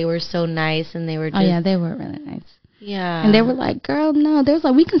glad that they were so nice, and they were just, oh yeah, they were really nice. Yeah. And they were like, girl, no. They was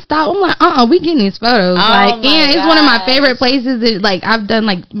like, we can stop. I'm like, we getting these photos. Like, yeah, it's one of my favorite places. That, like, I've done,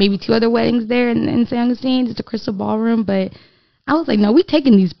 like, maybe 2 other weddings there in St. Augustine. It's the Crystal Ballroom. But I was like, no, we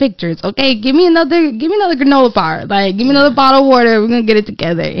taking these pictures, okay? Give me another granola bar. Like, give me another bottle of water. We're going to get it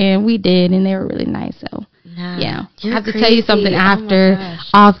together. And we did, and they were really nice. So, yeah. I have to tell you something after,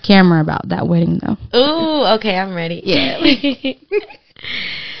 off camera, about that wedding, though. Ooh, okay, I'm ready. Yeah.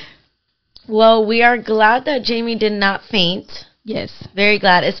 Well, we are glad that Jamie did not faint. Yes. Very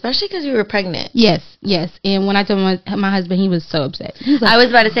glad, especially because you were pregnant. Yes. And when I told my husband, he was so upset. He was like, I was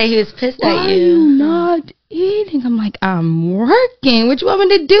about to say he was pissed at you. Why are you not eating? I'm like, I'm working. What you want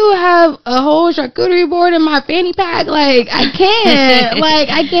me to do? Have a whole charcuterie board in my fanny pack? Like, I can't. Like,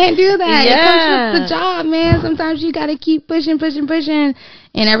 I can't do that. Yeah. It comes with the job, man. Sometimes you got to keep pushing. And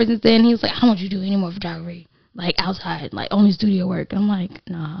ever since then, he was like, I don't want you to do any more photography. Like, outside, like, only studio work. I'm like,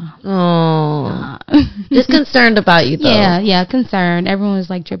 nah. Oh. Nah. Just concerned about you, though. Yeah, concerned. Everyone was,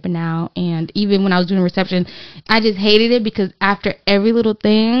 like, tripping out. And even when I was doing reception, I just hated it because after every little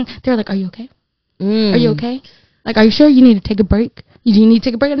thing, they were like, are you okay? Are you okay? Like, are you sure you need to take a break? You need to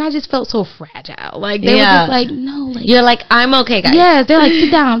take a break? And I just felt so fragile. Like, they were just like, no. Like, you're like, I'm okay, guys. Yeah, they're like,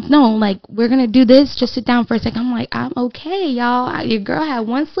 sit down. No, like, we're going to do this. Just sit down for a second. I'm like, I'm okay, y'all. Your girl had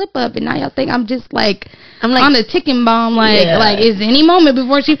one slip up, and now y'all think I'm just, like, I'm like on the ticking bomb. Like, it's any moment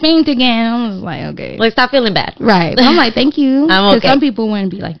before she faints again. I was like, okay. Like, stop feeling bad. Right. But I'm like, thank you. I'm okay. Because some people wouldn't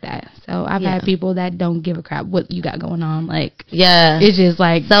be like that. So I've had people that don't give a crap what you got going on. Like, it's just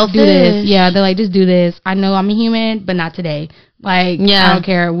like, selfish. Do this. Yeah, they're like, just do this. I know I'm a human, but not today. Like, I don't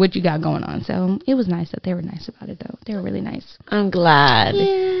care what you got going on. So it was nice that they were nice about it, though. They were really nice. I'm glad.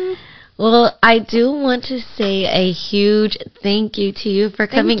 Yeah. Well, I do want to say a huge thank you to you for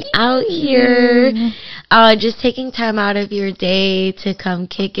coming out here. Just taking time out of your day to come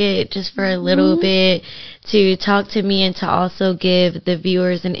kick it just for a little bit, to talk to me, and to also give the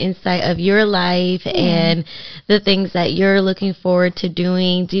viewers an insight of your life and the things that you're looking forward to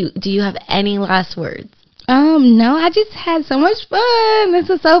doing. Do you have any last words? No, I just had so much fun. This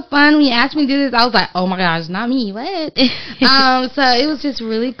was so fun. When you asked me to do this, I was like, oh my gosh, not me, what? So it was just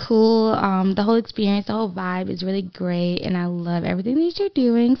really cool. The whole experience, the whole vibe is really great, and I love everything that you're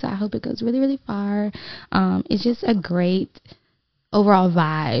doing, so I hope it goes really, really far. It's just a great overall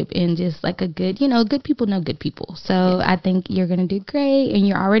vibe, and just like a good, good people know good people. So I think you're going to do great, and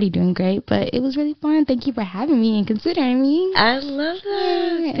you're already doing great, but it was really fun. Thank you for having me and considering me. I love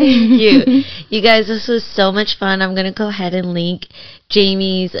that. Thank you. You guys, this was so much fun. I'm going to go ahead and link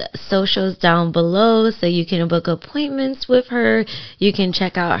Jamie's socials down below so you can book appointments with her. You can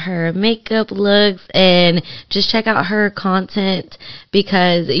check out her makeup looks and just check out her content,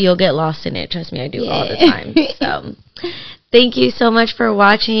 because you'll get lost in it. Trust me, I do all the time. So thank you so much for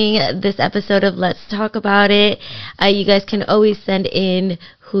watching this episode of Let's Talk About It. You guys can always send in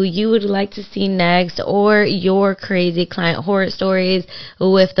who you would like to see next, or your crazy client horror stories,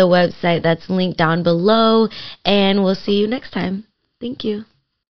 with the website that's linked down below. And we'll see you next time. Thank you.